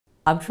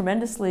I'm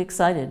tremendously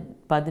excited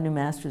by the new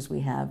masters we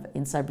have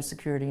in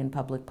cybersecurity and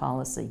public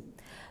policy.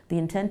 The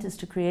intent is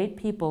to create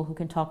people who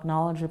can talk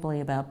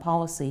knowledgeably about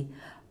policy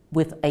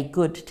with a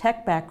good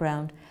tech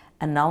background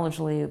and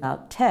knowledgeably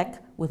about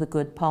tech with a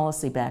good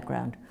policy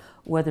background,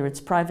 whether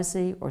it's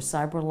privacy or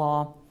cyber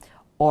law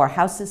or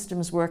how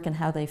systems work and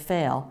how they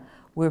fail.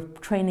 We're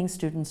training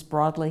students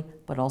broadly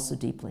but also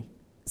deeply.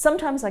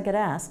 Sometimes I get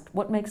asked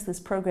what makes this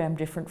program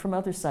different from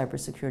other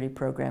cybersecurity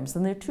programs,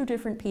 and there are two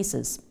different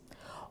pieces.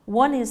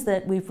 One is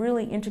that we've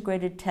really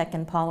integrated tech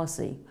and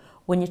policy.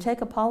 When you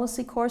take a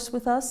policy course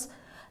with us,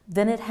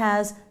 then it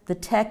has the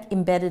tech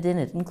embedded in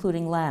it,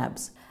 including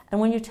labs.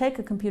 And when you take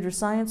a computer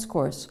science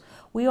course,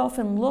 we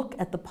often look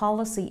at the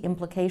policy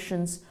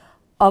implications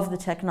of the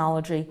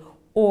technology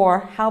or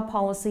how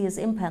policy has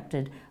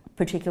impacted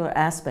particular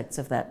aspects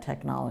of that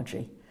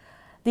technology.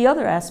 The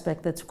other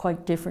aspect that's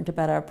quite different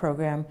about our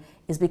program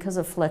is because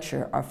of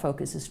Fletcher, our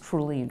focus is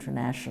truly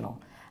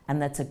international,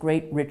 and that's a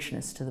great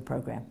richness to the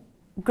program.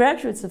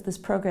 Graduates of this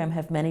program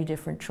have many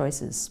different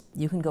choices.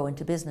 You can go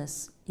into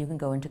business, you can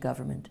go into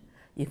government,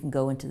 you can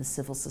go into the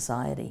civil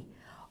society.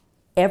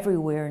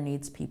 Everywhere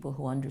needs people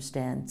who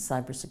understand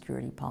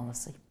cybersecurity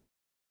policy.